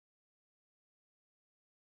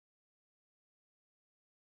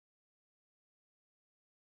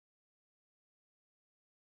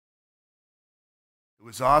It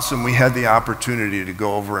was awesome. We had the opportunity to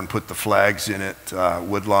go over and put the flags in at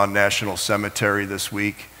Woodlawn National Cemetery this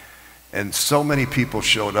week. And so many people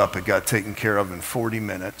showed up. It got taken care of in 40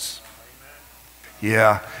 minutes.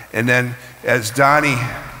 Yeah. And then as Donnie,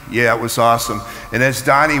 yeah, it was awesome. And as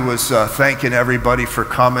Donnie was thanking everybody for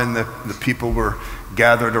coming, the people were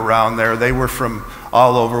gathered around there. They were from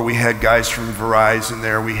all over. We had guys from Verizon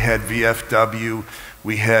there. We had VFW.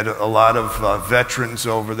 We had a lot of veterans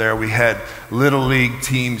over there. We had Little League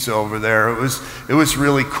teams over there. It was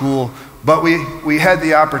really cool. But we had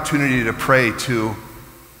the opportunity to pray too.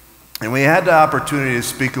 And we had the opportunity to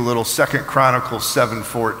speak a little 2 Chronicles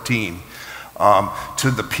 7:14 to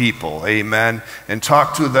the people, amen, and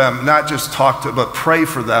talk to them, not just talk to, but pray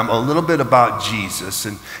for them a little bit about Jesus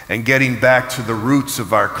and getting back to the roots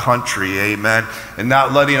of our country, amen, and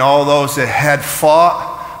not letting all those that had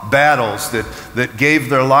fought battles, that gave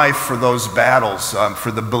their life for those battles, for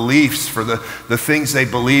the beliefs, for the things they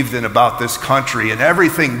believed in about this country. And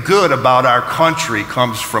everything good about our country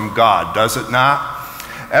comes from God, does it not?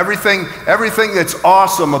 Everything that's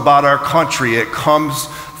awesome about our country, it comes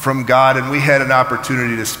from God, and we had an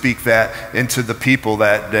opportunity to speak that into the people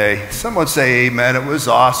that day. Someone say amen. It was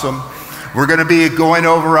awesome. We're going to be going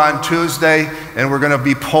over on Tuesday, and we're going to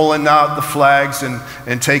be pulling out the flags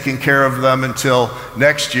and taking care of them until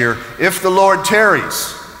next year. If the Lord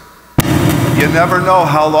tarries, you never know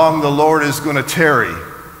how long the Lord is going to tarry.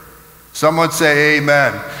 Someone say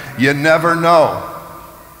amen. You never know.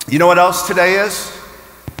 You know what else today is?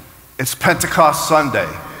 It's Pentecost Sunday.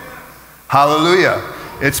 Hallelujah.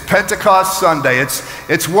 It's Pentecost Sunday.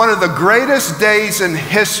 It's one of the greatest days in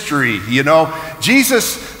history. You know, Jesus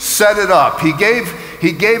set it up. He gave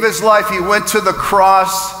his life. He went to the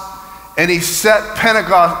cross and he set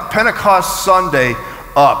Pentecost Sunday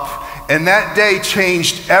up. And that day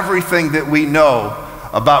changed everything that we know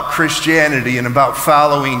about Christianity and about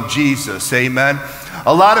following Jesus. Amen.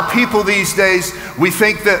 A lot of people these days, we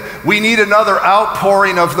think that we need another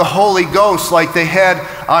outpouring of the Holy Ghost like they had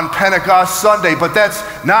on Pentecost Sunday, but that's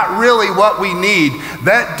not really what we need.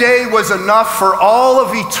 That day was enough for all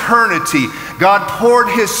of eternity. God poured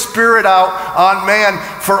his Spirit out on man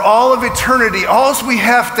for all of eternity. All we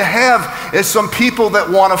have to have is some people that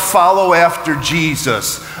want to follow after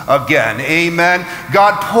Jesus again. Amen.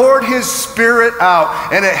 God poured his Spirit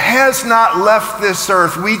out, and it has not left this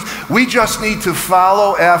earth. We just need to follow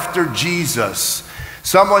after Jesus.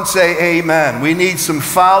 Someone say amen. We need some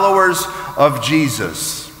followers of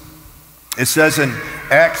Jesus. It says in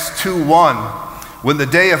Acts 2:1, when the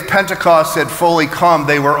day of Pentecost had fully come,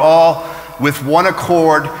 they were all with one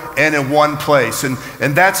accord and in one place. And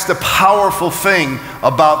that's the powerful thing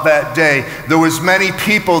about that day. There was many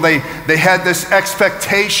people, they had this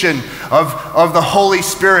expectation of the Holy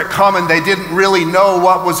Spirit coming. They didn't really know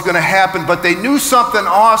what was going to happen, but they knew something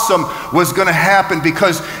awesome was going to happen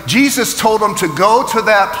because Jesus told them to go to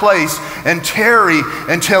that place and tarry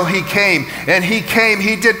until he came. And he came.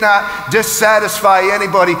 He did not dissatisfy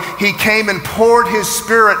anybody. He came and poured his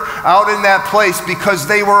Spirit out in that place because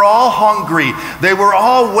they were all hungry. They were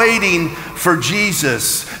all waiting for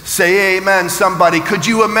Jesus. Say amen, somebody. Could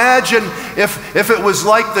you imagine if it was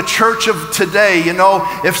like the church of today, you know,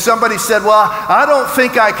 if somebody said, well, I don't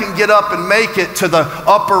think I can get up and make it to the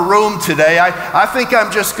upper room today. I think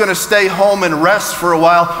I'm just going to stay home and rest for a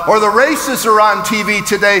while. Or the races are on TV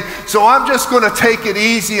today, so I'm just going to take it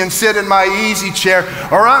easy and sit in my easy chair.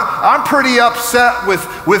 Or I'm pretty upset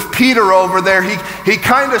with Peter over there. He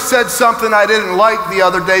kind of said something I didn't like the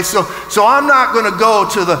other day, so I'm not going to go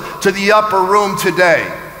to the upper room today.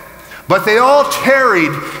 But they all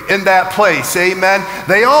tarried in that place, amen.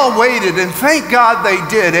 They all waited, and thank God they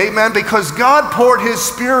did, amen, because God poured his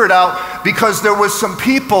Spirit out because there was some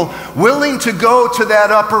people willing to go to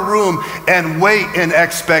that upper room and wait in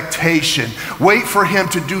expectation. Wait for him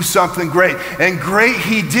to do something great. And great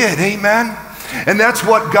he did, amen. And that's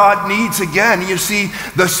what God needs again. You see,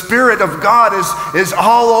 the Spirit of God is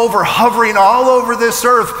all over, hovering all over this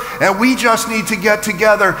earth. And we just need to get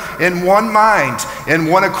together in one mind, in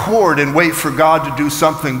one accord, and wait for God to do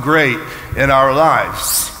something great in our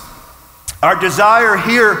lives. Our desire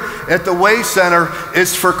here at the Way Center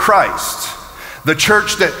is for Christ, the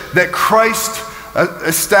church that Christ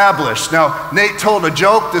established. Now, Nate told a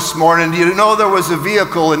joke this morning. Do you know there was a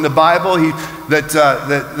vehicle in the Bible that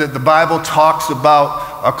the Bible talks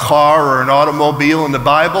about a car or an automobile in the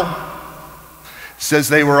Bible? It says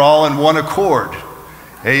they were all in one accord.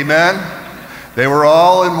 Amen? They were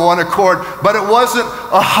all in one accord. But it wasn't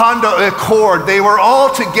a Honda Accord. They were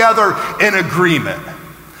all together in agreement.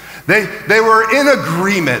 They were in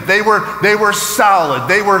agreement. They were solid.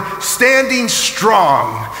 They were standing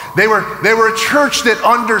strong. They were a church that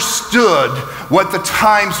understood what the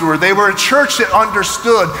times were. They were a church that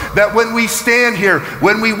understood that when we stand here,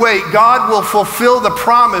 when we wait, God will fulfill the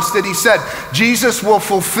promise that he said. Jesus will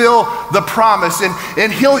fulfill the promise.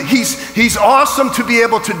 And he's awesome to be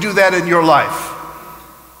able to do that in your life.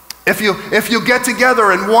 If you get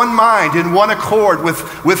together in one mind, in one accord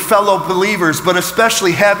with fellow believers, but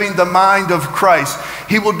especially having the mind of Christ,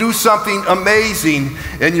 he will do something amazing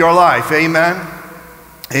in your life. Amen?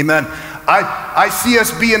 Amen. I see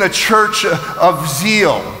us being a church of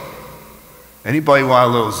zeal. Anybody want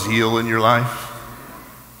a little zeal in your life?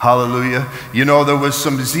 Hallelujah. You know, there was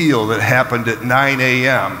some zeal that happened at 9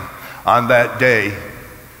 a.m. on that day,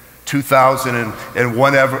 2000 and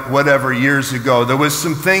whatever years ago. There was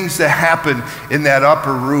some things that happened in that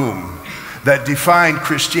upper room that defined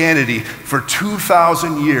Christianity for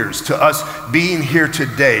 2,000 years to us being here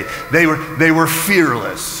today. They were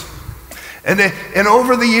fearless. And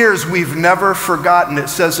over the years, we've never forgotten. It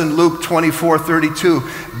says in Luke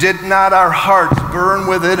 24:32, did not our hearts burn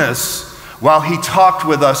within us while he talked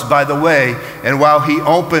with us by the way and while he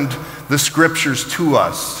opened the scriptures to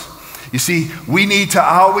us? You see, we need to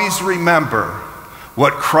always remember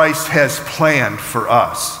what Christ has planned for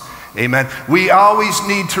us. Amen. We always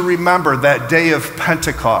need to remember that day of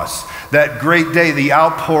Pentecost, that great day, the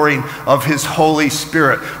outpouring of his Holy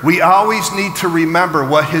Spirit. We always need to remember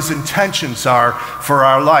what his intentions are for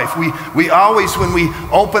our life. We always, when we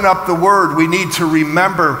open up the Word, we need to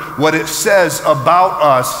remember what it says about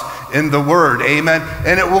us in the Word. Amen.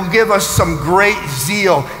 And it will give us some great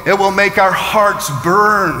zeal. It will make our hearts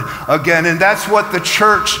burn again. And that's what the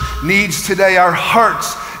church needs today. Our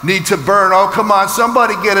hearts need to burn. Oh, come on,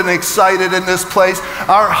 somebody getting excited in this place.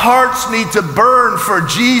 Our hearts need to burn for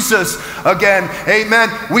Jesus again. Amen.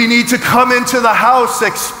 We need to come into the house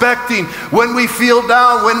expecting when we feel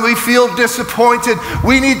down, when we feel disappointed.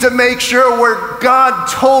 We need to make sure where God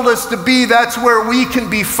told us to be, that's where we can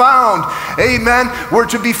be found. Amen. We're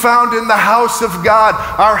to be found in the house of God,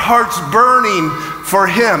 our hearts burning for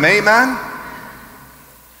him. Amen.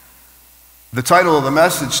 The title of the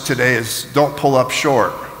message today is Don't Pull Up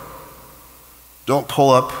Short. Don't pull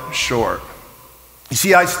up short. You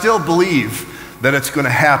see, I still believe that it's going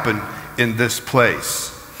to happen in this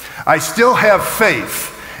place. I still have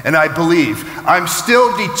faith, and I believe. I'm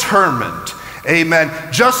still determined. Amen.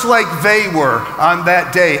 Just like they were on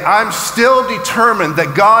that day, I'm still determined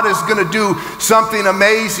that God is going to do something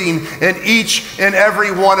amazing in each and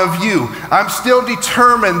every one of you. I'm still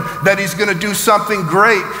determined that he's going to do something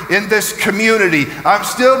great in this community. I'm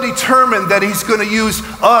still determined that he's going to use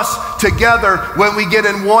us together when we get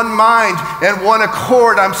in one mind and one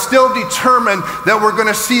accord. I'm still determined that we're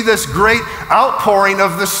going to see this great outpouring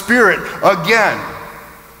of the Spirit again.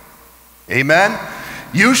 Amen.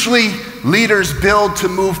 Usually leaders build to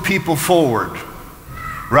move people forward,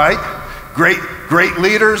 right? Great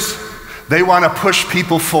leaders, they want to push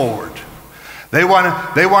people forward. They want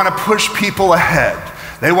to push people ahead.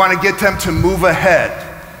 They want to get them to move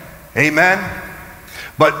ahead. Amen?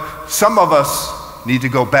 But some of us need to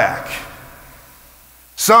go back.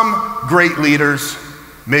 Some great leaders,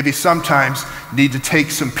 maybe sometimes, need to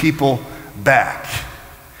take some people back.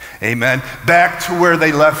 Amen? Back to where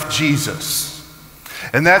they left Jesus.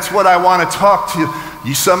 And that's what I want to talk to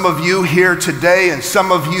you, some of you here today and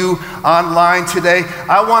some of you online today.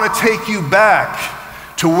 I want to take you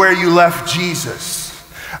back to where you left Jesus.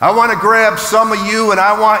 I want to grab some of you, and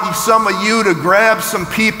I want some of you to grab some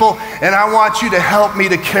people, and I want you to help me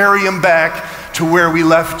to carry them back to where we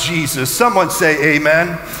left Jesus. Someone say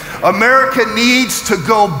amen. America needs to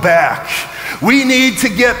go back. We need to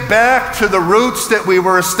get back to the roots that we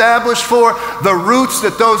were established for, the roots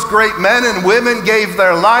that those great men and women gave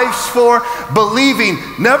their lives for,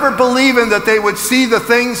 never believing that they would see the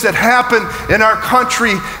things that happen in our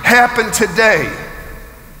country happen today.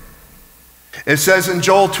 It says in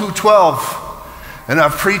Joel 2:12, and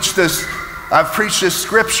I've preached this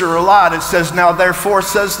scripture a lot. It says, now therefore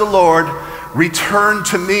says the Lord, return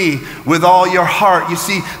to me with all your heart. You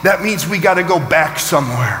see, that means we got to go back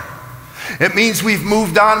somewhere. It means we've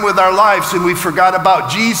moved on with our lives and we forgot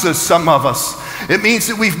about Jesus, some of us. It means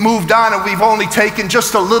that we've moved on and we've only taken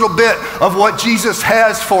just a little bit of what Jesus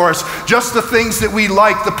has for us, just the things that we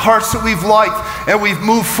like, the parts that we've liked, and we've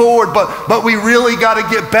moved forward. But we really got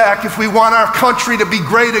to get back. If we want our country to be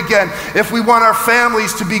great again, if we want our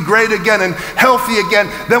families to be great again and healthy again,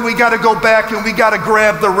 then we got to go back and we got to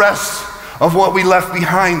grab the rest of what we left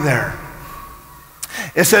behind there.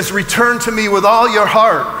 It says, return to me with all your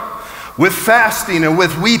heart, with fasting and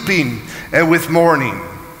with weeping and with mourning.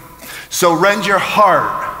 So rend your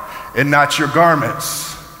heart and not your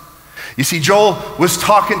garments. You see, Joel was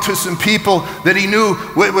talking to some people that he knew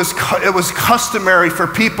it was customary for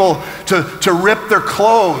people to rip their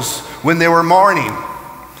clothes when they were mourning.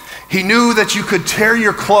 He knew that you could tear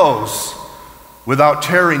your clothes without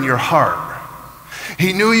tearing your heart.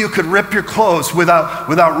 He knew you could rip your clothes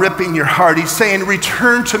without ripping your heart. He's saying,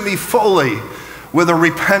 return to me fully with a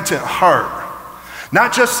repentant heart.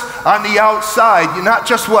 Not just on the outside, not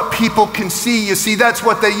just what people can see. You see, that's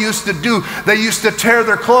what they used to do. They used to tear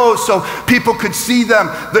their clothes so people could see them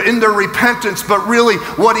in their repentance. But really,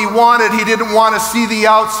 what he wanted, he didn't want to see the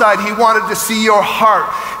outside. He wanted to see your heart.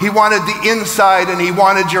 He wanted the inside, and he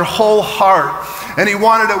wanted your whole heart. And he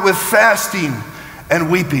wanted it with fasting and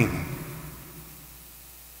weeping.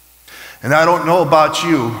 And I don't know about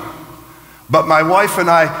you, but my wife and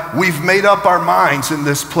I, we've made up our minds in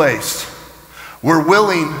this place. We're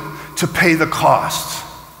willing to pay the cost,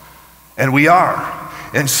 and we are.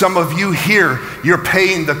 And some of you here, you're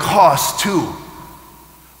paying the cost too.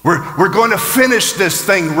 We're going to finish this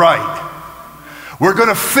thing right. We're going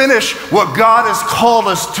to finish what God has called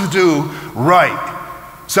us to do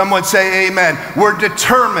right. Someone say amen. We're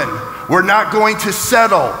determined. We're not going to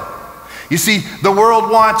settle. You see, the world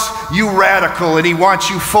wants you radical, and they want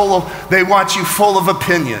you full of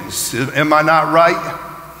opinions. Am I not right?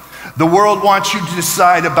 The world wants you to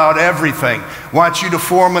decide about everything, wants you to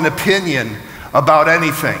form an opinion about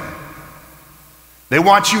anything. They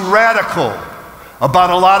want you radical about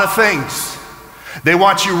a lot of things. They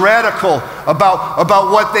want you radical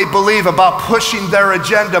about what they believe, about pushing their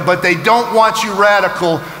agenda, but they don't want you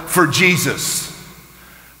radical for Jesus.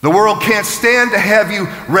 The world can't stand to have you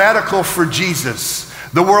radical for Jesus.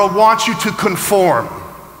 The world wants you to conform,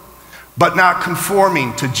 but not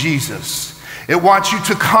conforming to Jesus. It wants you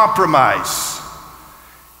to compromise.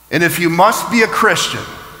 And if you must be a Christian,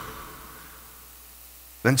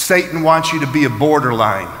 then Satan wants you to be a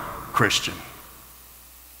borderline Christian.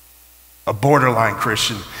 A borderline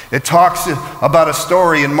Christian. It talks about a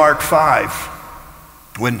story in Mark 5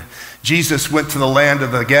 when Jesus went to the land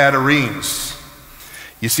of the Gadarenes.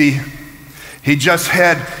 You see, he just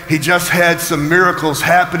had some miracles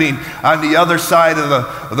happening on the other side of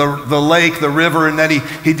the lake, the river, and then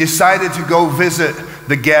he decided to go visit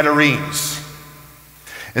the Gadarenes.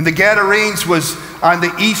 And the Gadarenes was on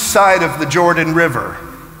the east side of the Jordan River.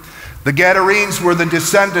 The Gadarenes were the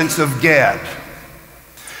descendants of Gad.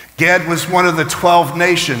 Gad was one of the 12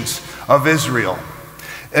 nations of Israel.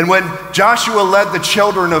 And when Joshua led the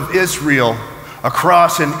children of Israel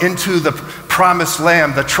across and into the promised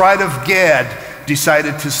land, the tribe of Gad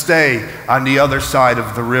decided to stay on the other side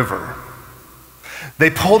of the river. They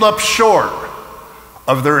pulled up short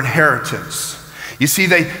of their inheritance. You see,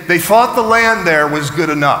 they thought the land there was good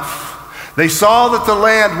enough. They saw that the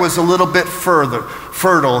land was a little bit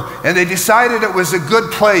fertile, and they decided it was a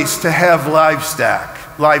good place to have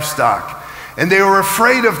livestock. And they were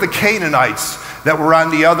afraid of the Canaanites that were on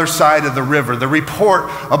the other side of the river, the report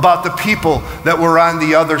about the people that were on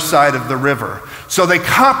the other side of the river. So they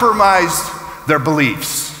compromised their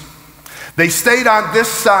beliefs. They stayed on this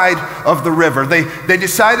side of the river. They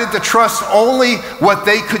decided to trust only what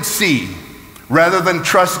they could see, rather than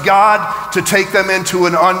trust God to take them into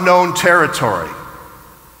an unknown territory.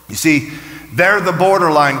 You see, they're the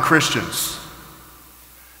borderline Christians.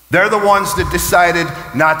 They're the ones that decided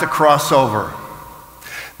not to cross over.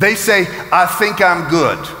 They say, I think I'm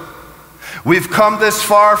good. We've come this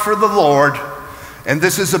far for the Lord, and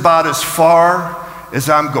this is about as far as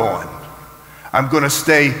I'm going. I'm going to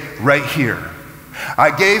stay right here. I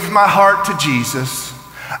gave my heart to Jesus.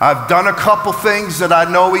 I've done a couple things that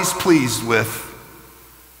I know he's pleased with,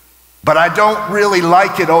 but I don't really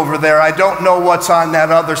like it over there. I don't know what's on that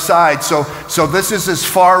other side, so this is as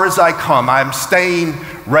far as I come. I'm staying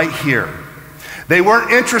right here. They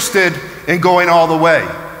weren't interested in going all the way.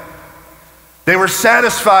 They were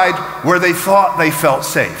satisfied where they thought they felt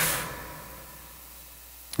safe.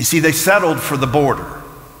 You see, they settled for the border.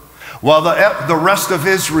 While the rest of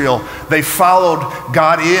Israel, they followed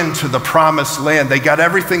God into the promised land. They got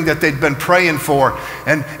everything that they'd been praying for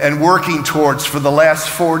and working towards for the last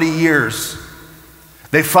 40 years.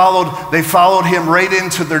 They followed him right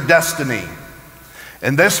into their destiny.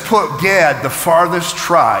 And this put Gad, the farthest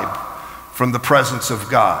tribe, from the presence of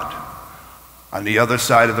God on the other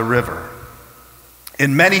side of the river.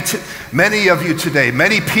 And many of you today,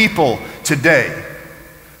 many people today,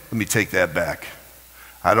 let me take that back.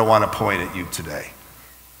 I don't want to point at you today.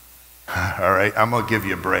 All right, I'm going to give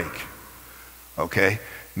you a break. Okay?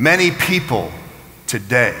 Many people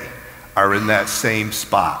today are in that same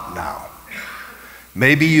spot now.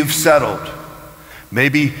 Maybe you've settled.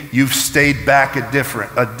 Maybe you've stayed back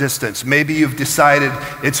a distance. Maybe you've decided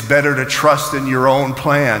it's better to trust in your own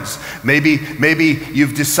plans. Maybe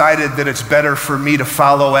you've decided that it's better for me to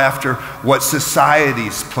follow after what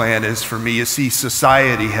society's plan is for me. You see,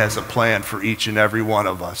 society has a plan for each and every one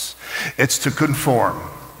of us. It's to conform.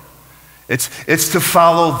 It's to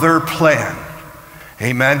follow their plan.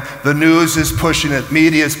 Amen. The news is pushing it,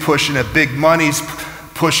 media is pushing it, big money's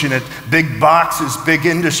pushing it, big boxes, big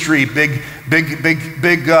industry, big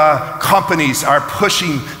companies are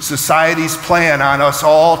pushing society's plan on us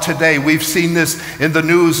all today. We've seen this in the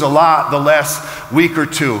news a lot the last week or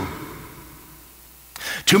two.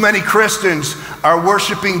 Too many Christians are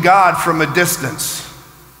worshiping God from a distance.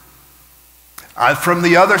 From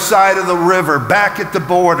the other side of the river, back at the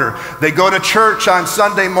border. They go to church on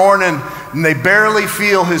Sunday morning and they barely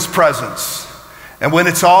feel his presence. And when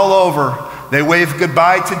it's all over, they wave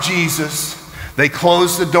goodbye to Jesus, they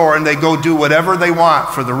close the door, and they go do whatever they want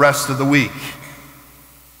for the rest of the week.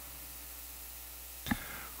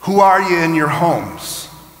 Who are you in your homes?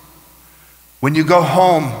 When you go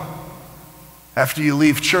home after you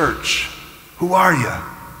leave church, who are you?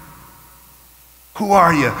 Who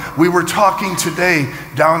are you? We were talking today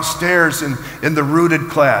downstairs in the Rooted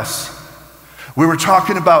class. We were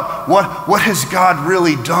talking about what has God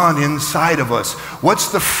really done inside of us?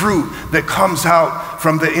 What's the fruit that comes out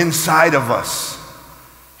from the inside of us?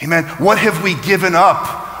 Amen. What have we given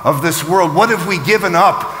up of this world? What have we given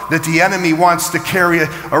up that the enemy wants to carry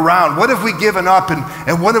around? What have we given up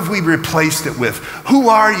and what have we replaced it with? Who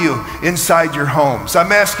are you inside your homes?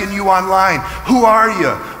 I'm asking you online, who are you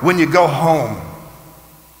when you go home?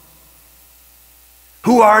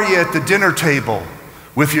 Who are you at the dinner table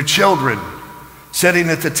with your children? Sitting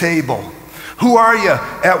at the table? Who are you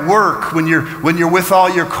at work when you're with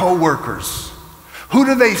all your coworkers? Who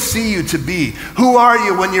do they see you to be? Who are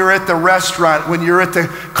you when you're at the restaurant, when you're at the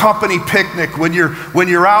company picnic, when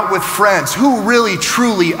you're out with friends? Who really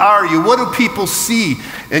truly are you? What do people see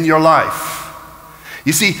in your life?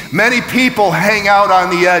 You see, many people hang out on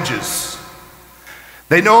the edges.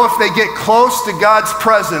 They know if they get close to God's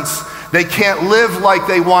presence, they can't live like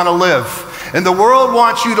they want to live. And the world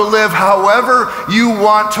wants you to live however you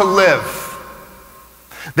want to live.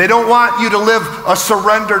 They don't want you to live a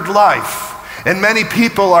surrendered life. And many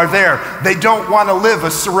people are there. They don't want to live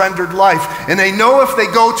a surrendered life. And they know if they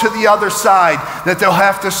go to the other side that they'll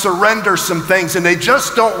have to surrender some things, and they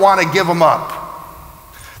just don't want to give them up.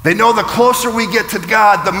 They know the closer we get to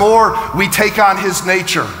God, the more we take on his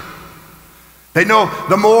nature. They know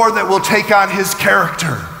the more that we'll take on his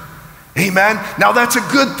character. Amen. Now that's a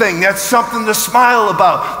good thing. That's something to smile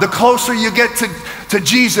about. The closer you get to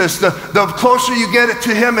Jesus, the closer you get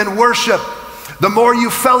to him in worship, the more you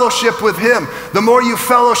fellowship with him, the more you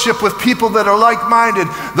fellowship with people that are like-minded,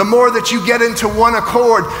 the more that you get into one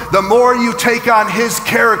accord, the more you take on his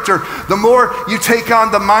character, the more you take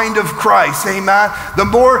on the mind of Christ. Amen. The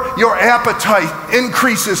more your appetite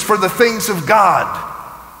increases for the things of God.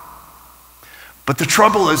 But the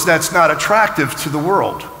trouble is that's not attractive to the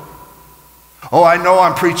world. Oh, I know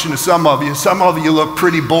I'm preaching to some of you. Some of you look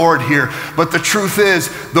pretty bored here. But the truth is,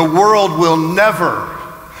 the world will never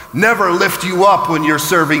lift you up when you're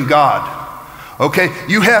serving God. Okay?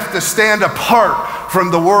 You have to stand apart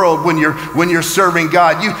from the world when you're serving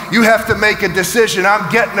God. You have to make a decision. I'm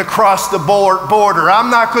getting across the border. I'm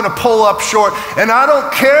not going to pull up short. And I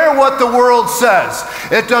don't care what the world says.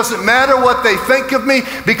 It doesn't matter what they think of me,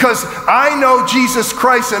 because I know Jesus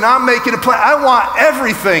Christ and I'm making a plan. I want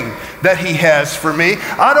everything that he has for me.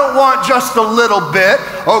 I don't want just a little bit,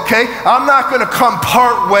 okay? I'm not going to come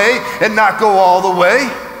part way and not go all the way.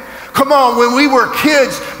 Come on, when we were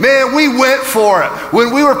kids, man, we went for it.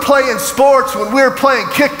 When we were playing sports, when we were playing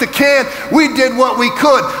kick the can, we did what we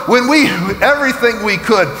could. Everything we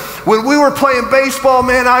could. When we were playing baseball,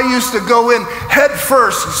 man, I used to go in head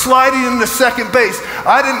first, sliding into second base.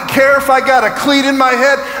 I didn't care if I got a cleat in my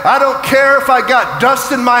head. I don't care if I got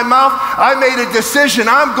dust in my mouth. I made a decision.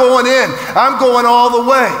 I'm going in. I'm going all the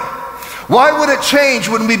way. Why would it change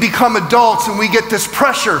when we become adults and we get this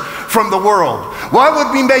pressure from the world? Why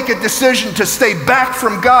would we make a decision to stay back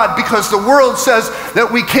from God because the world says that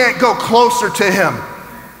we can't go closer to him?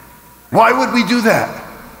 Why would we do that?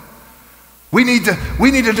 We need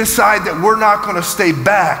to decide that we're not going to stay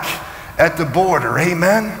back at the border.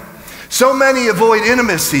 Amen? So many avoid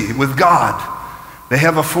intimacy with God. They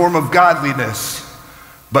have a form of godliness,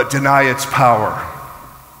 but deny its power.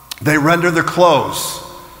 They render their clothes,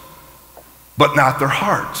 but not their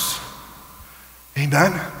hearts.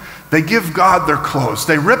 Amen? They give God their clothes.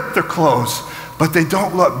 They rip their clothes, but they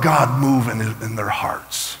don't let God move in their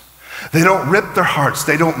hearts. They don't rip their hearts.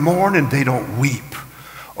 They don't mourn and they don't weep.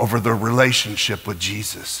 over their relationship with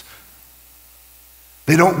Jesus.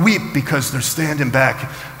 They don't weep because they're standing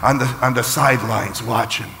back on the sidelines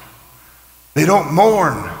watching. They don't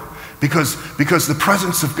mourn because the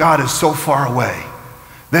presence of God is so far away.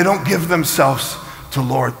 They don't give themselves to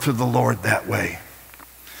the Lord that way.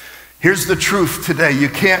 Here's the truth today. You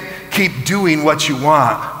can't keep doing what you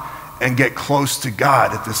want and get close to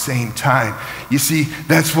God at the same time. You see,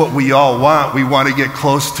 that's what we all want. We want to get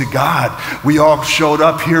close to God. We all showed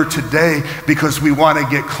up here today because we want to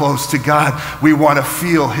get close to God. We want to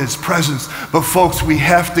feel His presence. But folks, we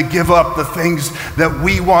have to give up the things that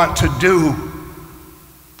we want to do.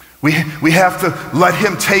 We have to let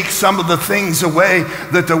Him take some of the things away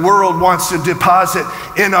that the world wants to deposit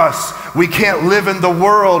in us. We can't live in the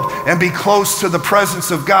world and be close to the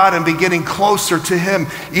presence of God and be getting closer to Him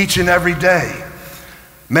each and every day.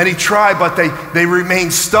 Many try, but they remain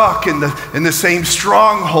stuck in the same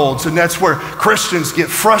strongholds, and that's where Christians get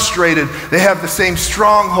frustrated. They have the same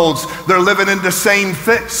strongholds. They're living in the same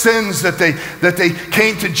sins that they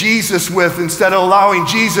came to Jesus with. Instead of allowing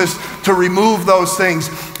Jesus to remove those things,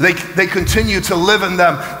 they continue to live in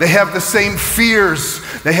them. They have the same fears.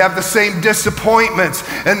 They have the same disappointments,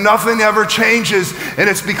 and nothing ever changes. And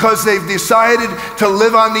it's because they've decided to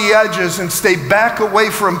live on the edges and stay back away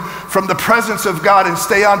from the presence of God and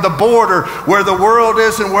stay on the border where the world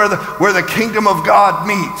is and where the kingdom of God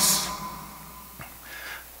meets.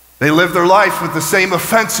 They live their life with the same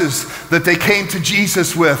offenses that they came to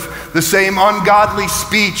Jesus with, the same ungodly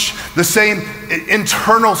speech, the same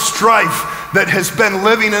internal strife that has been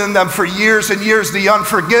living in them for years and years, the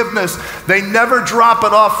unforgiveness. They never drop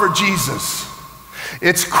it off for Jesus.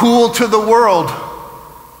 It's cool to the world.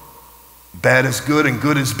 Bad is good and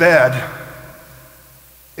good is bad.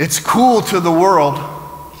 It's cool to the world.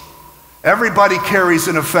 Everybody carries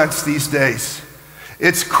an offense these days.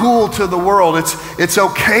 It's cool to the world. It's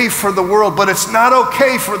okay for the world, but it's not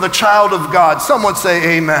okay for the child of God. Someone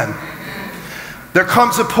say amen. There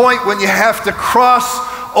comes a point when you have to cross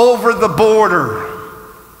over the border.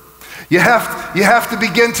 You have to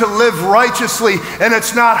begin to live righteously, and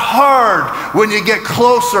it's not hard when you get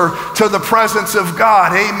closer to the presence of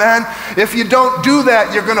God. Amen. If you don't do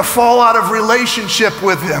that, you're going to fall out of relationship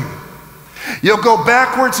with Him. You'll go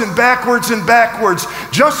backwards and backwards and backwards,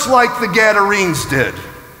 just like the Gadarenes did.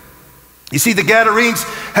 You see, the Gadarenes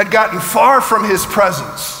had gotten far from His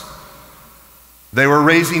presence. They were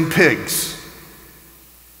raising pigs.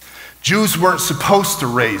 Jews weren't supposed to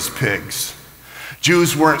raise pigs.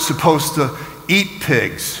 Jews weren't supposed to eat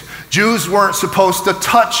pigs. Jews weren't supposed to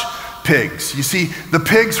touch pigs. You see, the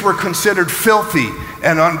pigs were considered filthy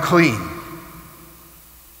and unclean.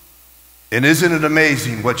 And isn't it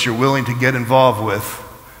amazing what you're willing to get involved with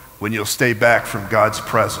when you'll stay back from God's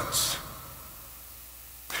presence?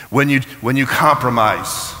 When you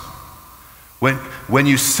compromise, when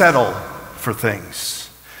you settle for things.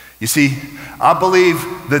 You see, I believe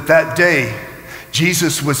that day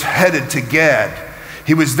Jesus was headed to Gad.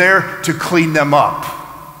 He was there to clean them up.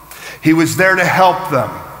 He was there to help them.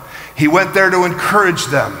 He went there to encourage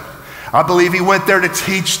them. I believe He went there to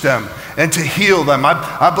teach them and to heal them.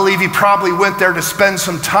 I believe He probably went there to spend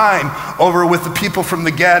some time over with the people from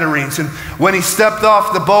the Gadarenes. And when He stepped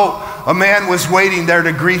off the boat, a man was waiting there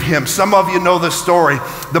to greet Him. Some of you know the story.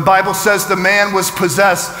 The Bible says the man was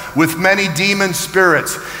possessed with many demon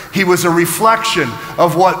spirits. He was a reflection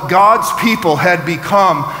of what God's people had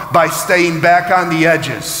become by staying back on the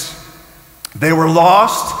edges. They were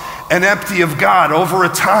lost and empty of God. Over a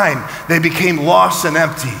time, they became lost and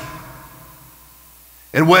empty.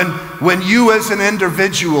 And when you as an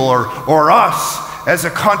individual or us as a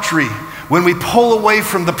country, when we pull away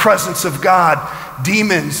from the presence of God,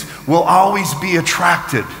 demons will always be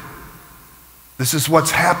attracted. This is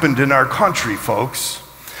what's happened in our country, folks.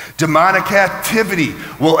 Demonic activity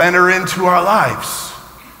will enter into our lives,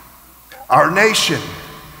 our nation,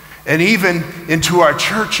 and even into our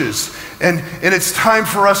churches. And it's time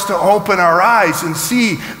for us to open our eyes and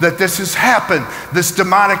see that this has happened. This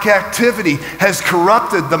demonic activity has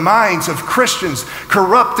corrupted the minds of Christians,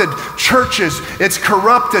 corrupted churches, it's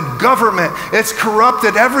corrupted government, it's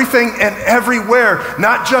corrupted everything and everywhere,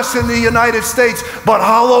 not just in the United States, but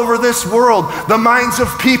all over this world. The minds of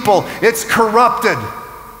people, it's corrupted.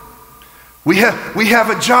 We have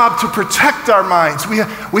a job to protect our minds. We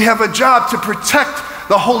have a job to protect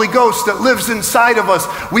the Holy Ghost that lives inside of us.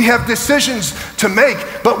 We have decisions to make,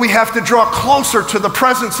 but we have to draw closer to the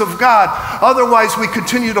presence of God. Otherwise, we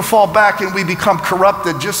continue to fall back and we become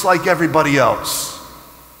corrupted just like everybody else.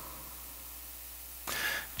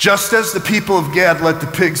 Just as the people of Gad let the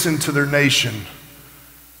pigs into their nation,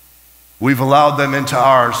 we've allowed them into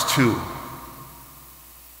ours too.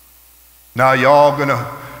 Now y'all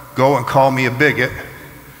gonna go and call me a bigot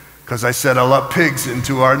because I said I let pigs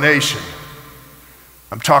into our nation.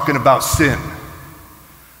 I'm talking about sin.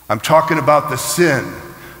 I'm talking about the sin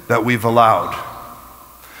that we've allowed.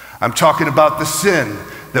 I'm talking about the sin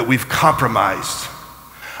that we've compromised.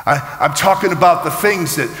 I'm talking about the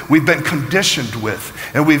things that we've been conditioned with,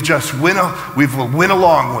 and we've went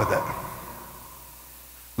along with it.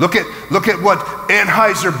 Look at what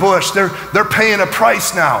Anheuser-Busch, they're paying a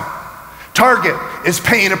price now. Target is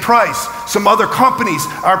paying a price. Some other companies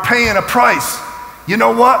are paying a price. You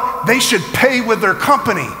know what? They should pay with their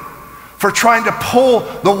company for trying to pull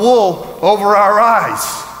the wool over our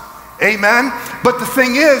eyes. Amen? But the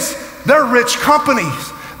thing is, they're rich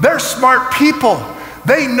companies. They're smart people.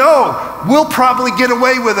 They know we'll probably get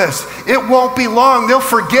away with this. It won't be long. They'll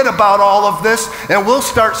forget about all of this, and we'll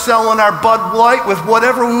start selling our Bud Light with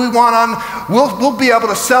whatever we want on. We'll be able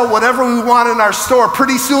to sell whatever we want in our store.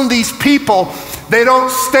 Pretty soon these people, they don't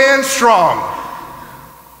stand strong.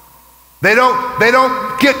 They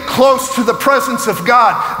don't get close to the presence of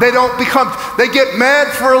God. They get mad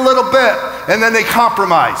for a little bit, and then they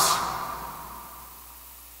compromise.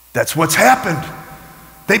 That's what's happened.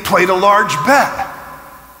 They played a large bet.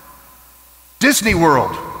 Disney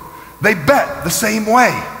World, they bet the same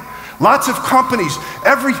way. Lots of companies,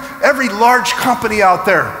 every large company out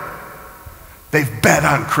there, they've bet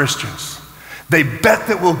on Christians. They bet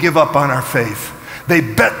that we'll give up on our faith. They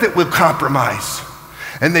bet that we'll compromise.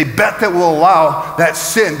 And they bet that we'll allow that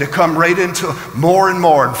sin to come right into more and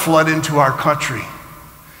more and flood into our country.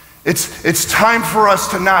 It's time for us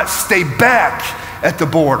to not stay back at the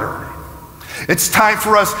border. It's time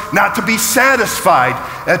for us not to be satisfied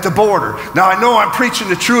at the border. Now, I know I'm preaching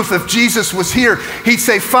the truth. If Jesus was here, he'd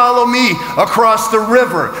say, follow me across the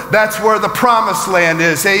river. That's where the promised land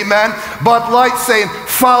is, amen? Bud Light saying,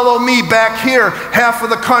 follow me back here. Half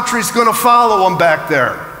of the country's gonna follow him back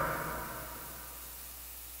there.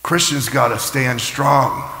 Christians gotta stand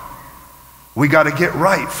strong. We gotta get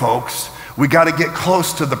right, folks. We gotta get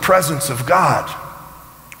close to the presence of God.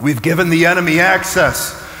 We've given the enemy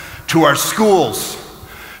access to our schools,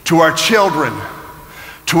 to our children,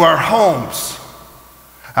 to our homes.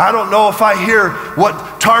 I don't know if I hear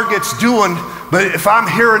what Target's doing, but if I'm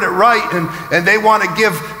hearing it right, and they want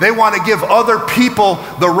to give other people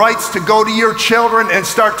the rights to go to your children and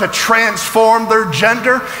start to transform their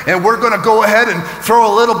gender, and we're going to go ahead and throw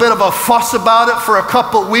a little bit of a fuss about it for a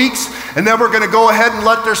couple weeks, and then we're going to go ahead and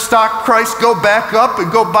let their stock price go back up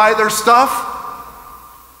and go buy their stuff.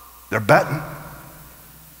 They're betting.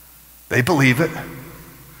 They believe it.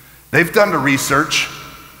 They've done the research.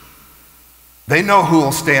 They know who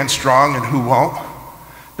will stand strong and who won't.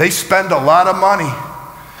 They spend a lot of money.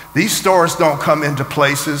 These stores don't come into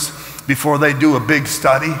places before they do a big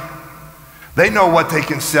study. They know what they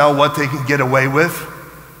can sell, what they can get away with.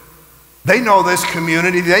 They know this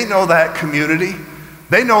community. They know that community.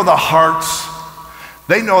 They know the hearts.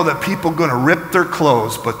 They know that people are going to rip their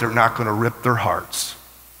clothes, but they're not going to rip their hearts.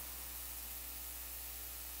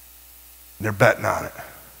 They're betting on it.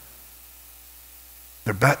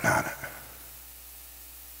 They're betting on it.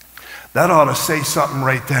 That ought to say something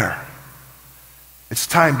right there. It's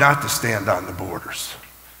time not to stand on the borders.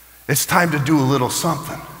 It's time to do a little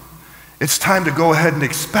something. It's time to go ahead and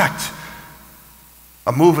expect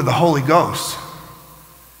a move of the Holy Ghost.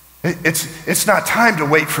 It's not time to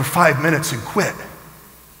wait for 5 minutes and quit.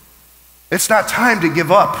 It's not time to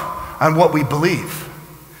give up on what we believe.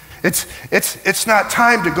 It's not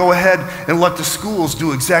time to go ahead and let the schools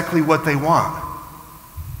do exactly what they want.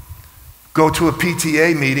 Go to a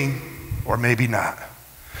PTA meeting, or maybe not.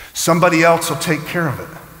 Somebody else will take care of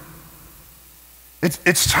it.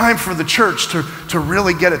 It's time for the church to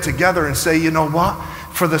really get it together and say, you know what?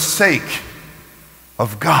 For the sake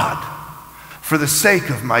of God, for the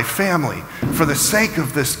sake of my family, for the sake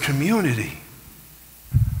of this community.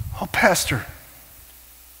 Oh, Pastor,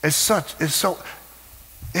 it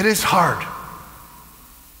is hard.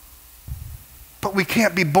 But we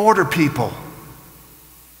can't be border people.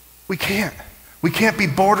 We can't. We can't be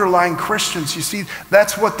borderline Christians. You see,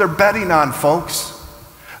 that's what they're betting on, folks.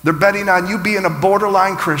 They're betting on you being a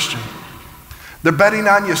borderline Christian. They're betting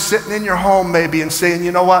on you sitting in your home maybe and saying,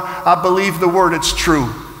 you know what, I believe the word, it's true.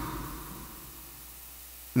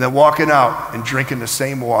 And then walking out and drinking the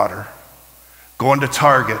same water, going to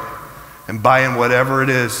Target and buying whatever it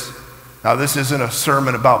is. Now, this isn't a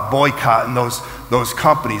sermon about boycotting those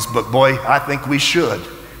companies, but boy, I think we should.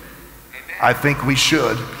 I think we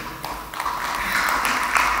should.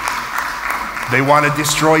 They want to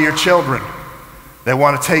destroy your children. They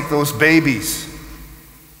want to take those babies,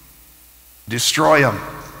 destroy them.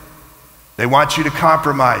 They want you to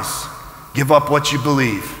compromise. give up what you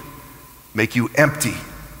believe, make you empty,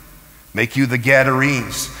 make you the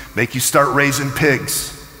Gadarenes, make you start raising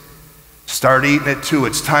pigs. Start eating it too.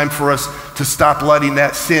 It's time for us to stop letting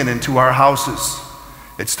that sin into our houses.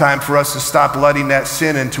 It's time for us to stop letting that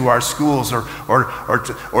sin into our schools, or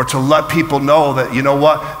to let people know that, you know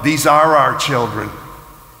what, these are our children.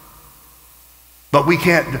 But we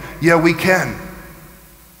can't. Yeah, we can.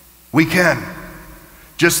 We can.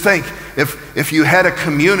 Just think, if you had a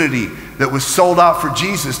community that was sold out for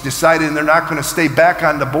Jesus, deciding they're not going to stay back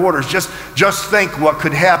on the borders, just think what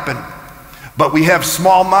could happen. But we have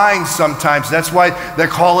small minds sometimes. That's why they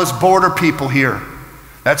call us border people here.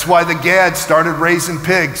 That's why the Gads started raising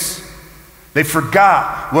pigs. They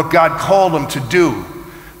forgot what God called them to do.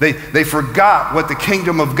 They forgot what the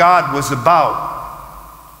kingdom of God was about.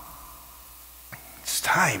 It's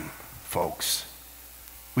time, folks.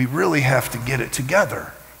 We really have to get it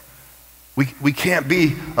together. We can't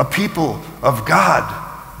be a people of God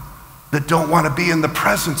that don't want to be in the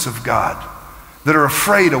presence of God, that are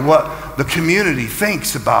afraid of what the community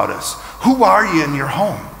thinks about us. Who are you in your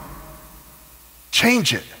home?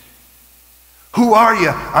 Change it. Who are you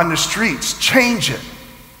on the streets? Change it.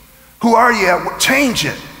 Who are you at work? Change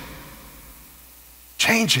it.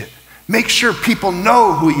 Change it. Make sure people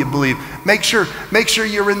know who you believe. Make sure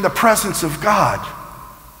you're in the presence of God.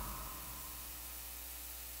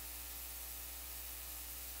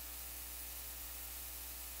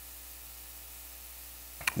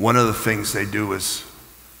 One of the things they do is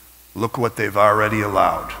look what they've already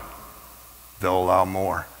allowed. They'll allow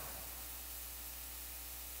more.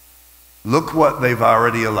 Look what they've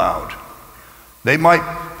already allowed. They might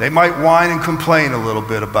whine and complain a little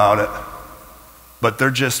bit about it, but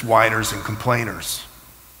they're just whiners and complainers.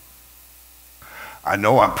 I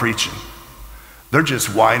know I'm preaching. They're just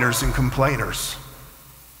whiners and complainers.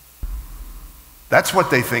 That's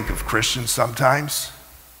what they think of Christians sometimes.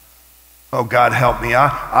 Oh, God help me.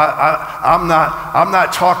 I'm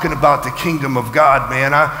not talking about the kingdom of God,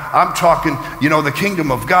 man. I'm talking, the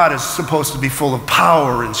kingdom of God is supposed to be full of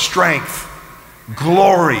power and strength,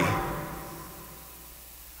 glory.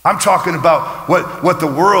 I'm talking about what the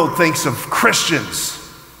world thinks of Christians.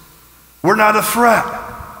 We're not a threat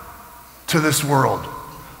to this world.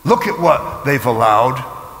 Look at what they've allowed.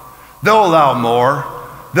 They'll allow more.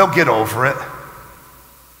 They'll get over it.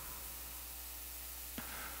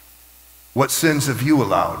 What sins have you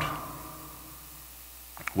allowed?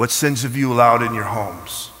 What sins have you allowed in your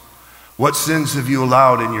homes? What sins have you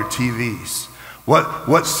allowed in your TVs?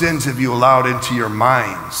 What sins have you allowed into your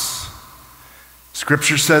minds?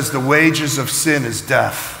 Scripture says the wages of sin is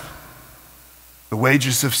death. The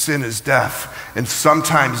wages of sin is death. And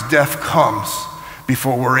sometimes death comes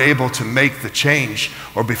before we're able to make the change,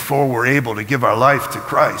 or before we're able to give our life to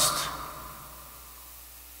Christ.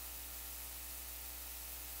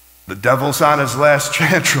 The devil's on his last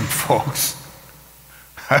tantrum, folks.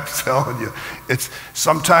 I'm telling you,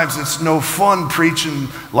 sometimes it's no fun preaching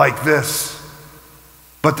like this.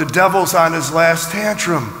 But the devil's on his last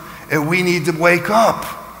tantrum, and we need to wake up.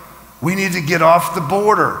 We need to get off the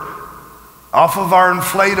border, off of our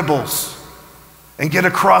inflatables, and get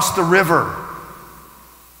across the river.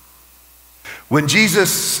 When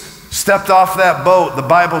Jesus stepped off that boat, the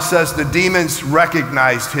Bible says the demons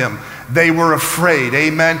recognized him. They were afraid,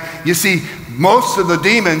 amen? You see, most of the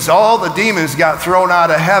demons, all the demons got thrown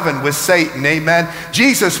out of heaven with Satan, amen?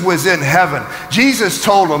 Jesus was in heaven. Jesus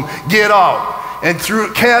told them, get out, and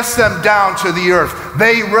cast them down to the earth.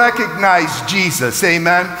 They recognized Jesus,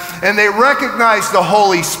 amen? And they recognized the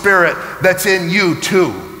Holy Spirit that's in you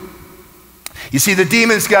too. You see, the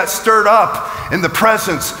demons got stirred up in the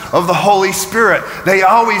presence of the Holy Spirit. They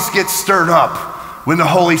always get stirred up when the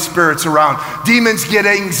Holy Spirit's around. Demons get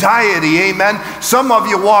anxiety, amen? Some of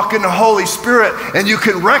you walk in the Holy Spirit and you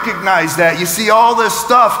can recognize that. You see all this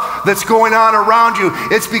stuff that's going on around you.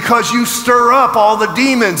 It's because you stir up all the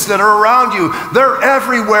demons that are around you. They're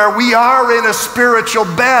everywhere. We are in a spiritual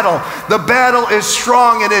battle. The battle is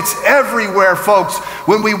strong and it's everywhere, folks.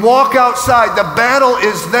 When we walk outside, the battle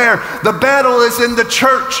is there. The battle is in the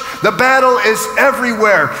church. The battle is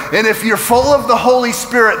everywhere. And if you're full of the Holy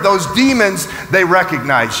Spirit, those demons, they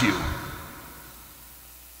recognize you.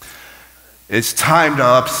 It's time to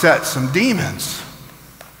upset some demons.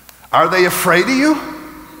 Are they afraid of you?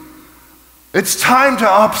 It's time to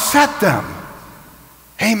upset them.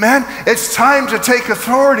 Amen. It's time to take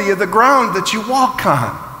authority of the ground that you walk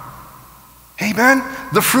on. Amen.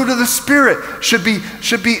 The fruit of the Spirit should be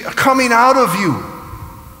coming out of you.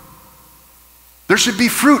 There should be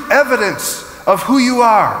fruit, evidence of who you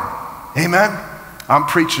are. Amen. I'm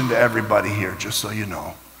preaching to everybody here, just so you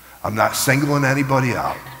know. I'm not singling anybody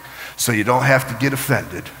out. so you don't have to get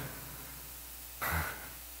offended.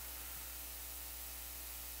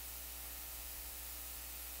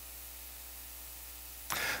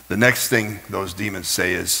 The next thing those demons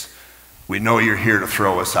say is, we know you're here to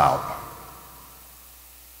throw us out.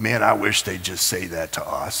 Man, I wish they'd just say that to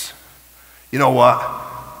us. You know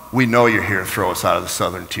what? We know you're here to throw us out of the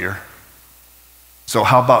southern tier. So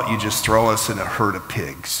how about you just throw us in a herd of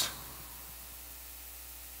pigs?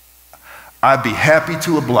 I'd be happy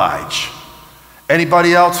to oblige.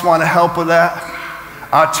 Anybody else want to help with that?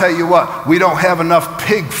 I'll tell you what, we don't have enough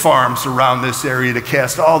pig farms around this area to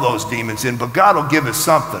cast all those demons in, but God will give us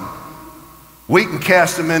something. We can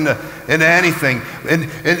cast them into anything. And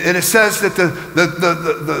it says that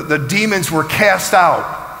the demons were cast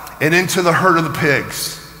out and into the herd of the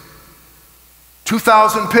pigs.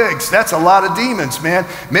 2,000 pigs, that's a lot of demons, man.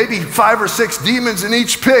 Maybe 5 or 6 demons in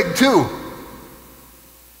each pig too.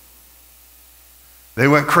 They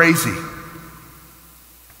went crazy.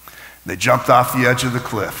 They jumped off the edge of the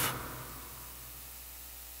cliff,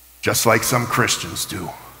 just like some Christians do.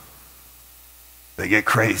 They get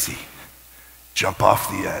crazy, jump off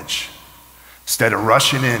the edge. Instead of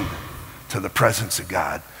rushing in to the presence of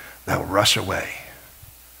God, they'll rush away.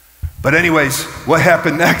 But anyways, what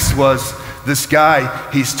happened next was this guy,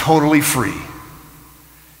 he's totally free.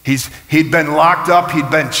 He'd been locked up, he'd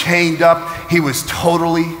been chained up, he was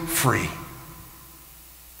totally free.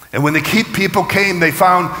 And when the people came, they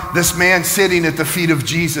found this man sitting at the feet of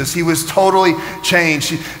Jesus. He was totally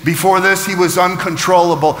changed. Before this, he was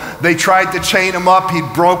uncontrollable. They tried to chain him up. He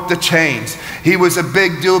broke the chains. He was a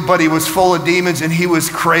big dude, but he was full of demons, and he was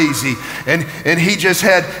crazy. And he just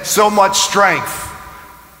had so much strength.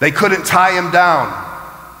 They couldn't tie him down.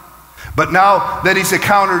 But now that he's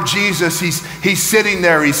encountered Jesus, he's sitting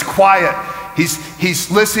there. He's quiet.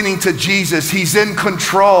 He's listening to Jesus. He's in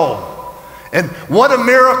control. And what a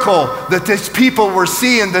miracle that these people were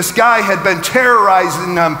seeing. This guy had been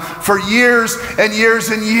terrorizing them for years and years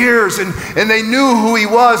and years. And they knew who he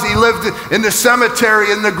was. He lived in the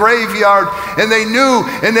cemetery, in the graveyard. And they knew,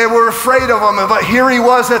 and they were afraid of him. But here he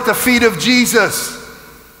was at the feet of Jesus.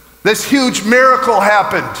 This huge miracle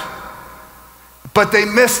happened. But they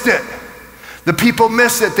missed it. The people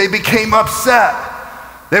missed it. They became upset.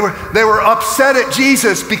 They were upset at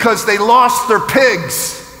Jesus because they lost their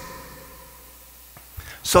pigs.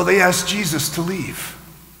 So they asked Jesus to leave.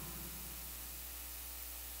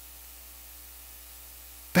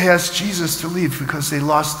 They asked Jesus to leave because they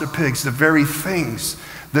lost their pigs, the very things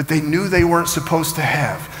that they knew they weren't supposed to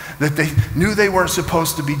have, that they knew they weren't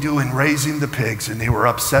supposed to be doing, raising the pigs, and they were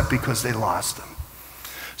upset because they lost them.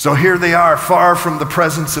 So here they are, far from the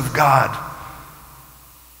presence of God,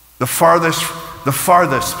 the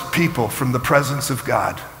farthest people from the presence of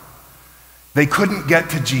God. They couldn't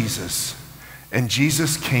get to Jesus. And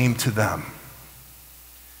Jesus came to them.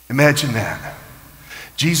 Imagine that.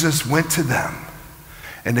 Jesus went to them,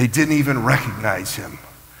 and they didn't even recognize him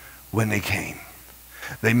when they came.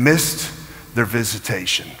 They missed their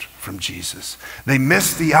visitation from Jesus. They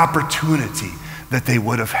missed the opportunity that they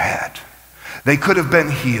would have had. They could have been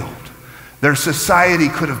healed. Their society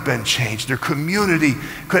could have been changed. Their community,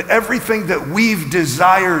 everything that we've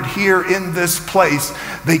desired here in this place,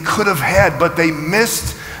 they could have had, but they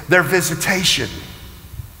missed their visitation.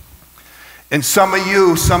 And some of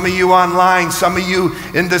you online, some of you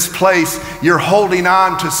in this place, you're holding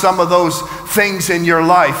on to some of those things in your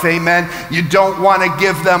life, amen? You don't want to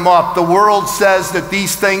give them up. The world says that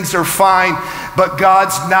these things are fine, but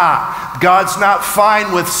God's not. God's not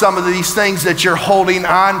fine with some of these things that you're holding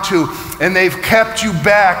on to, and they've kept you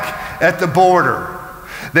back at the border.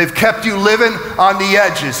 They've kept you living on the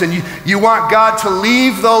edges, and you want God to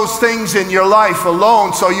leave those things in your life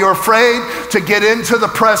alone, so you're afraid to get into the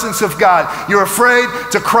presence of God. You're afraid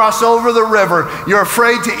to cross over the river. You're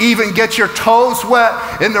afraid to even get your toes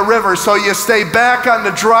wet in the river, so you stay back on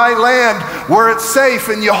the dry land where it's safe,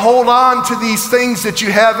 and you hold on to these things that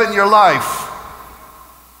you have in your life.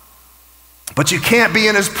 But you can't be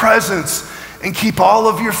in his presence and keep all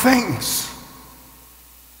of your things.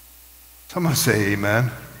 Someone say amen.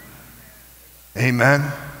 Amen.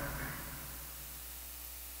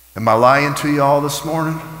 Am I lying to you all this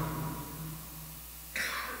morning?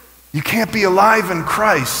 You can't be alive in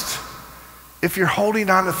Christ if you're holding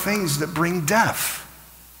on to things that bring death.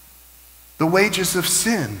 The wages of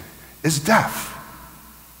sin is death.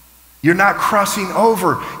 You're not crossing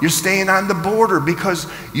over. You're staying on the border because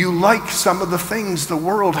you like some of the things the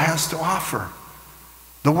world has to offer.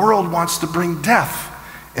 The world wants to bring death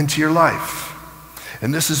into your life.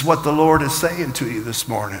 And this is what the Lord is saying to you this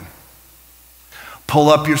morning. Pull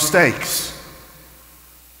up your stakes.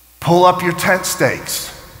 Pull up your tent stakes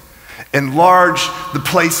Enlarge the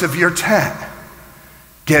place of your tent.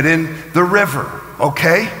 Get in the river,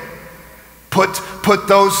 okay? Put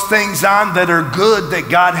those things on that are good that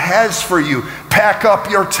God has for you. Pack up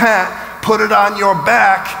your tent, put it on your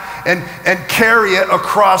back, and carry it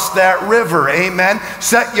across that river, amen?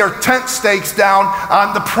 Set your tent stakes down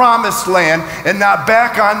on the promised land and not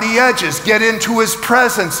back on the edges. Get into his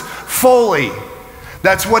presence fully.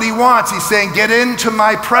 That's what he wants. He's saying, get into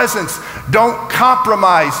my presence. Don't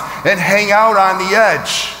compromise and hang out on the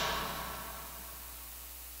edge.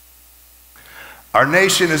 Our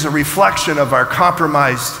nation is a reflection of our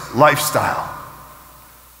compromised lifestyle,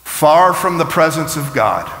 far from the presence of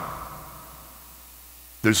God.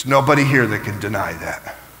 There's nobody here that can deny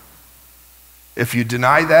that. If you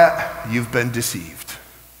deny that, you've been deceived.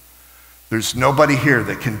 There's nobody here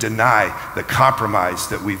that can deny the compromise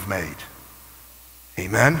that we've made.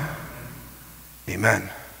 Amen? Amen.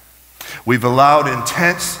 We've allowed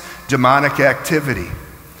intense demonic activity.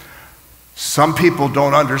 Some people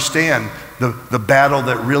don't understand the battle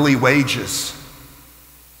that really wages.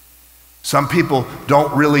 Some people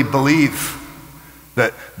don't really believe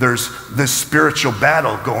that there's this spiritual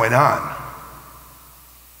battle going on.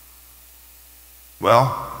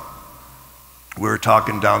 Well, we were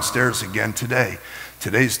talking downstairs again today.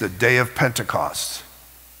 Today's the day of Pentecost.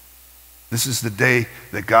 This is the day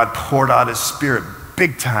that God poured out his Spirit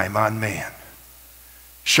big time on man.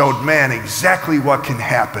 Showed man exactly what can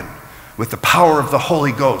happen with the power of the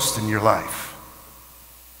Holy Ghost in your life.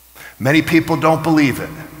 Many people don't believe it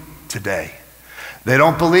today. They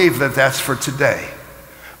don't believe that that's for today.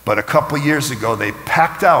 But a couple years ago, they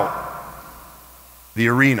packed out the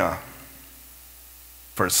arena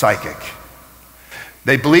for a psychic.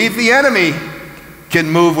 They believe the enemy can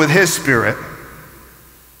move with his spirit.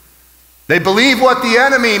 They believe what the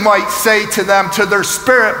enemy might say to them, to their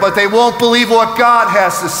spirit, but they won't believe what God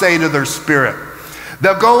has to say to their spirit.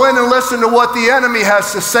 They'll go in and listen to what the enemy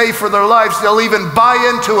has to say for their lives. They'll even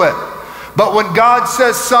buy into it. But when God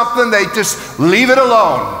says something, they just leave it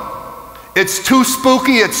alone. It's too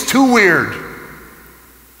spooky, it's too weird.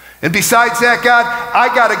 And besides that, God, I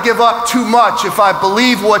got to give up too much if I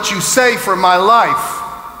believe what you say for my life.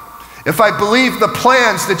 If I believe the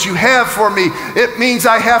plans that you have for me, it means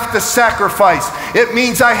I have to sacrifice. It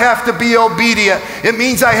means I have to be obedient. It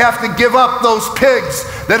means I have to give up those pigs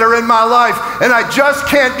that are in my life, and I just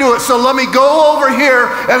can't do it. So let me go over here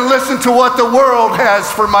and listen to what the world has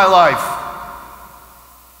for my life.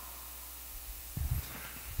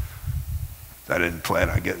 I didn't plan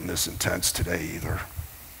on getting this intense today either.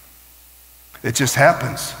 It just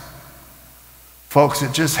happens. Folks,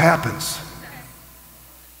 it just happens.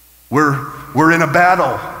 We're in a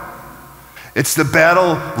battle. It's the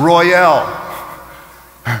battle royale.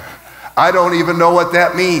 I don't even know what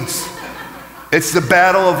that means. It's the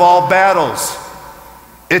battle of all battles.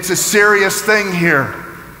 It's a serious thing here.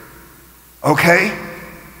 Okay?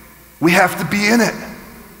 We have to be in it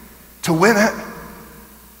to win it.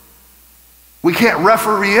 We can't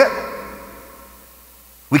referee it.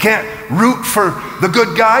 We can't root for the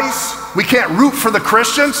good guys. We can't root for the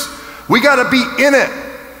Christians. We got to be in it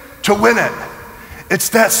to win it. It's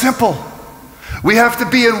that simple. We have to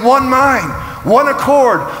be in one mind, one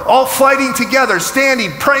accord, all fighting together,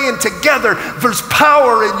 standing, praying together. There's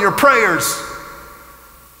power in your prayers.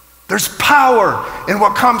 There's power in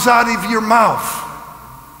what comes out of your mouth.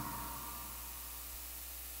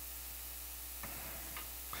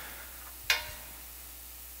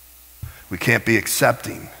 We can't be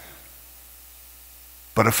accepting.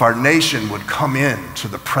 But if our nation would come in to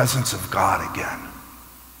the presence of God again,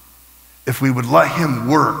 if we would let him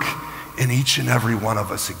work in each and every one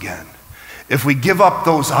of us again, if we give up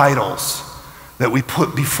those idols that we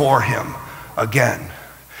put before him again,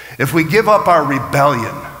 if we give up our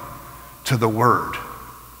rebellion to the word,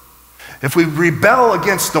 if we rebel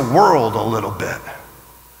against the world a little bit,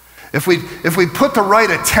 if we put the right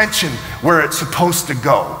attention where it's supposed to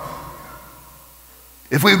go,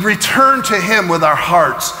 if we return to him with our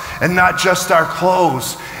hearts and not just our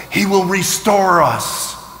clothes, he will restore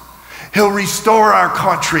us. He'll restore our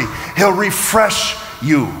country. He'll refresh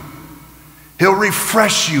you. He'll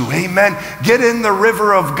refresh you. Amen. Get in the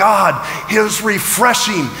river of God. He's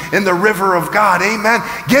refreshing in the river of God. Amen.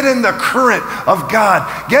 Get in the current of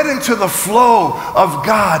God. Get into the flow of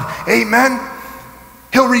God. Amen.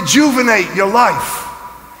 He'll rejuvenate your life.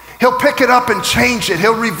 He'll pick it up and change it.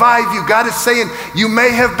 He'll revive you. God is saying, you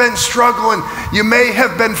may have been struggling. You may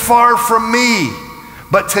have been far from me.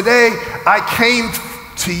 But today, I came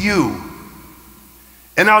to you.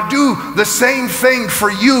 And I'll do the same thing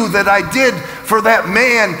for you that I did for that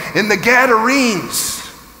man in the Gadarenes.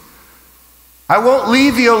 I won't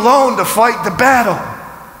leave you alone to fight the battle.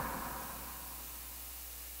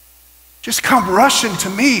 Just come rushing to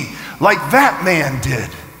me like that man did.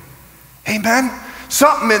 Amen?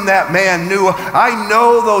 Something in that man knew. I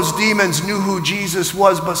know those demons knew who Jesus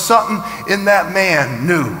was, but something in that man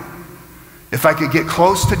knew. If I could get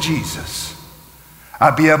close to Jesus,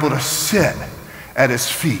 I'd be able to sit at his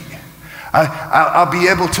feet. I'll be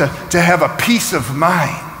able to have a peace of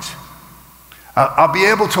mind. I'll be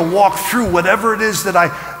able to walk through whatever it is that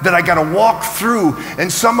I got to walk through. And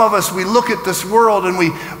some of us, we look at this world and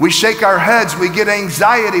we shake our heads, we get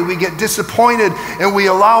anxiety, we get disappointed, and we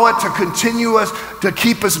allow it to continue us, to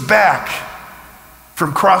keep us back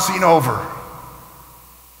from crossing over.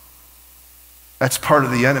 That's part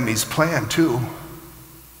of the enemy's plan too.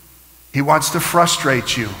 He wants to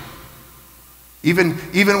frustrate you.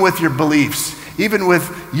 Even with your beliefs, even with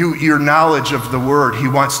your knowledge of the word, he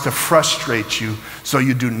wants to frustrate you so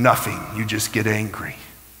you do nothing. You just get angry.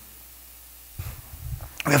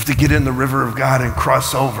 We have to get in the river of God and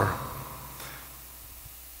cross over.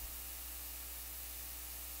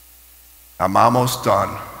 I'm almost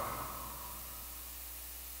done.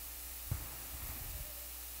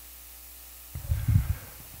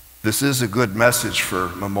 This is a good message for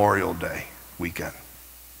Memorial Day weekend.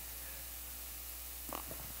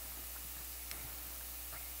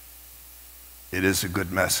 It is a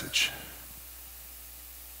good message.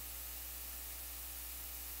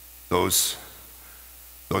 Those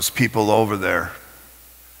people over there,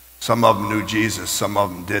 some of them knew Jesus, some of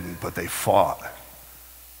them didn't, but they fought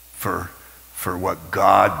for what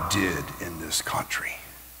God did in this country.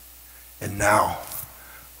 And now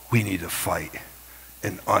we need to fight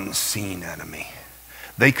an unseen enemy.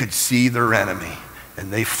 They could see their enemy,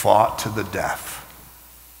 and they fought to the death.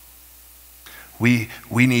 We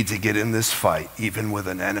need to get in this fight, even with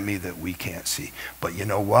an enemy that we can't see. But you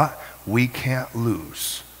know what? We can't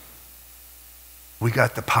lose. We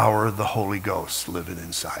got the power of the Holy Ghost living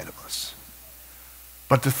inside of us.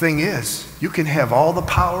 But the thing is, you can have all the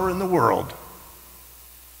power in the world,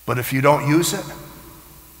 but if you don't use it,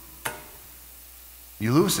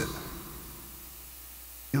 you lose it.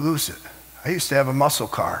 You lose it. I used to have a muscle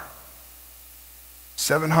car,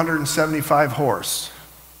 775 horse.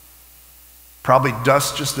 Probably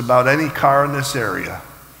dust just about any car in this area,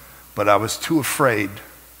 but I was too afraid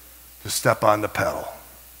to step on the pedal,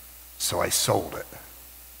 so I sold it.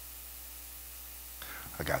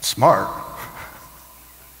 I got smart,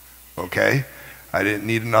 okay? I didn't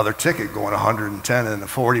need another ticket going 110 in a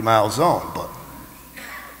 40-mile zone, but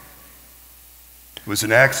it was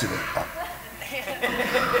an accident.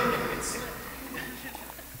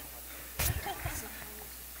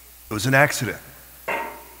 It was an accident.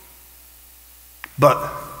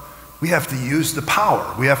 But we have to use the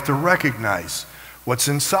power. We have to recognize what's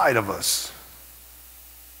inside of us.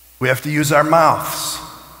 We have to use our mouths.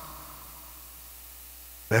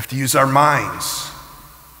 We have to use our minds,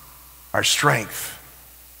 our strength.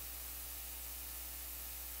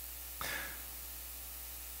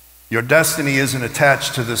 Your destiny isn't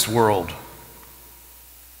attached to this world.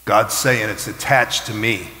 God's saying it's attached to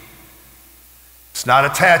me. It's not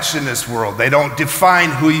attached in this world. They don't define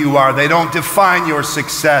who you are. They don't define your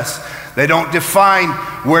success. They don't define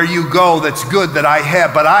where you go that's good that I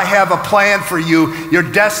have. But I have a plan for you. Your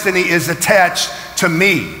destiny is attached to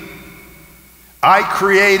me. I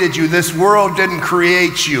created you. This world didn't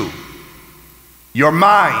create you. You're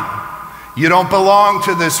mine. You don't belong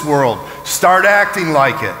to this world. Start acting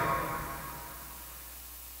like it.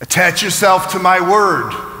 Attach yourself to my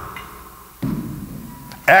word.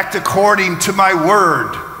 Act according to my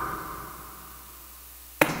word.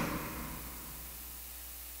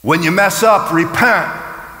 When you mess up, repent.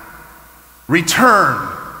 Return.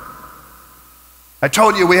 I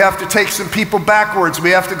told you we have to take some people backwards.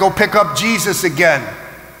 We have to go pick up Jesus again.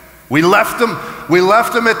 We left them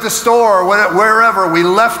at the store or wherever. We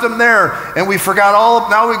left them there and we forgot all.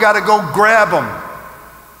 Now we got to go grab them.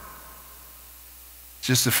 It's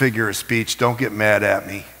just a figure of speech. Don't get mad at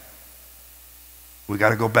me. We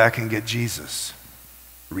got to go back and get Jesus.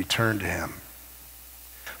 Return to him.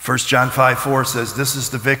 1 John 5:4 says, this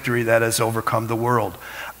is the victory that has overcome the world,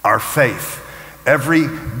 our faith. Every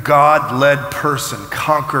God-led person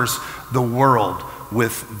conquers the world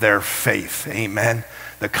with their faith. Amen.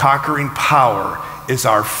 The conquering power is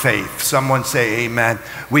our faith. Someone say amen.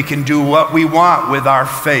 We can do what we want with our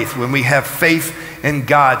faith when we have faith in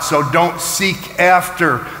God. So don't seek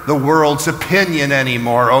after the world's opinion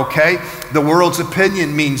anymore, okay? The world's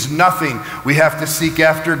opinion means nothing. We have to seek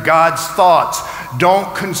after God's thoughts.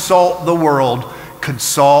 Don't consult the world.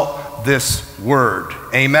 Consult this word.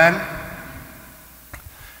 Amen?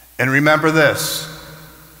 And remember this,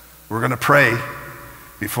 we're going to pray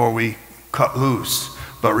before we cut loose.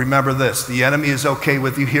 But remember this, the enemy is okay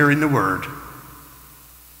with you hearing the word.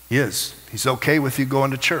 He is. He's okay with you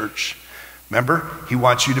going to church. Remember, he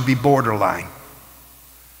wants you to be borderline.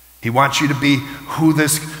 He wants you to be who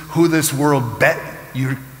this world bet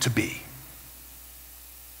you to be.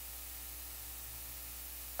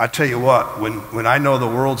 I tell you what, when I know the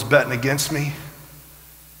world's betting against me,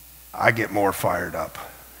 I get more fired up.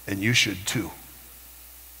 And you should too.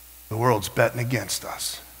 The world's betting against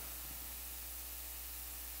us.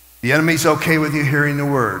 The enemy's okay with you hearing the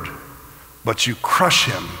word, but you crush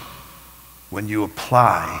him when you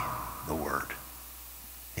apply the word.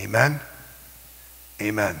 Amen?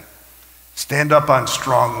 Amen. Stand up on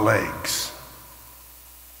strong legs.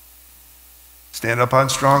 Stand up on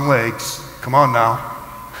strong legs. Come on now.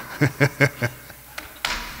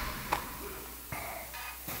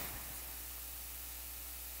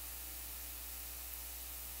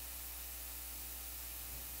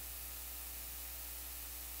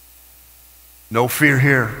 No fear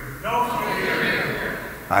here. No fear here.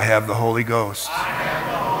 I have the Holy Ghost. I have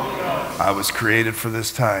the Holy Ghost. I was created for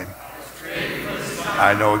this time.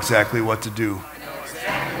 I know exactly what to do.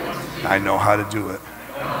 I know how to do it.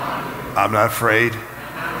 I'm not afraid.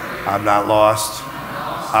 I'm not lost.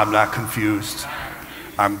 I'm not confused.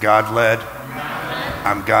 I'm God-led.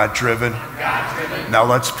 I'm God-driven. Now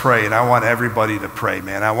let's pray, and I want everybody to pray,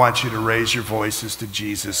 man. I want you to raise your voices to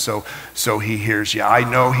Jesus so he hears you. I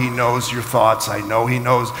know he knows your thoughts. I know he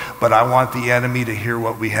knows, but I want the enemy to hear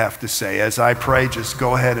what we have to say. As I pray, just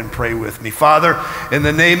go ahead and pray with me. Father, in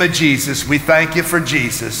the name of Jesus, we thank you for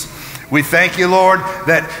Jesus. We thank you, Lord,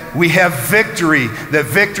 that we have victory, that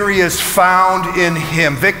victory is found in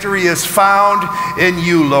him. Victory is found in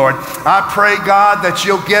you, Lord. I pray, God, that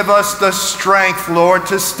you'll give us the strength, Lord,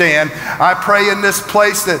 to stand. I pray in this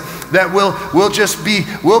place that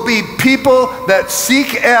we'll be people that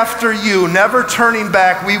seek after you, never turning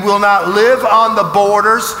back. We will not live on the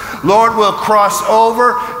borders. Lord, we'll cross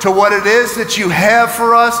over to what it is that you have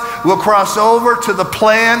for us. We'll cross over to the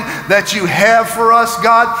plan that you have for us,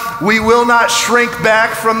 God. We will not shrink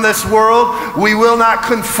back from this world. We will not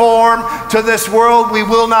conform to this world. We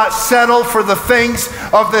will not settle for the things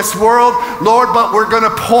of this world, Lord, but we're going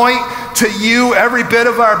to point to you, every bit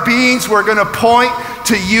of our beings. We're going to point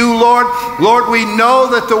to you, Lord. Lord, we know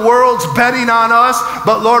that the world's betting on us,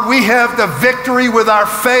 but Lord, we have the victory with our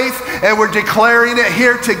faith, and we're declaring it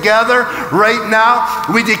here together right now.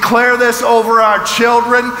 We declare this over our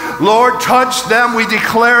children. Lord, touch them. We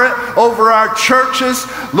declare it over our churches.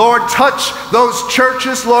 Lord, touch those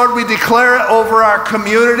churches. Lord, we declare it over our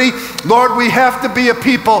community. Lord, we have to be a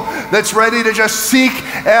people that's ready to just seek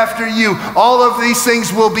after you. All of these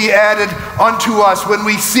things will be added unto us when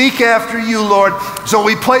we seek after you, Lord. So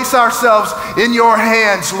we place ourselves in your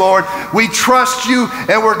hands, Lord. We trust you,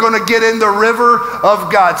 and we're going to get in the river of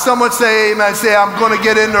God. Someone say amen. Say, I'm going to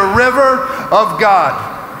get in the river of God.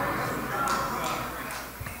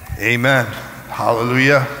 Amen.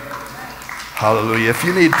 Hallelujah. Hallelujah. If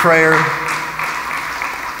you need prayer,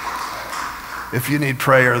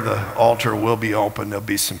 the altar will be open. There'll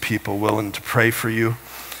be some people willing to pray for you.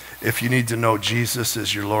 If you need to know Jesus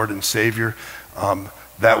as your Lord and Savior,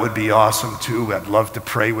 that would be awesome too. I'd love to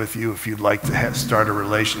pray with you. If you'd like to start a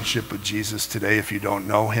relationship with Jesus today, if you don't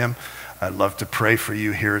know him, I'd love to pray for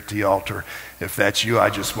you here at the altar. If that's you,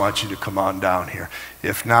 I just want you to come on down here.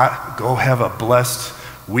 If not, go have a blessed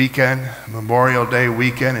weekend, Memorial Day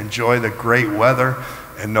weekend. Enjoy the great weather,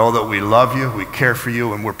 and know that we love you, we care for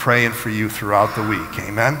you, and we're praying for you throughout the week.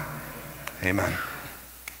 Amen? Amen.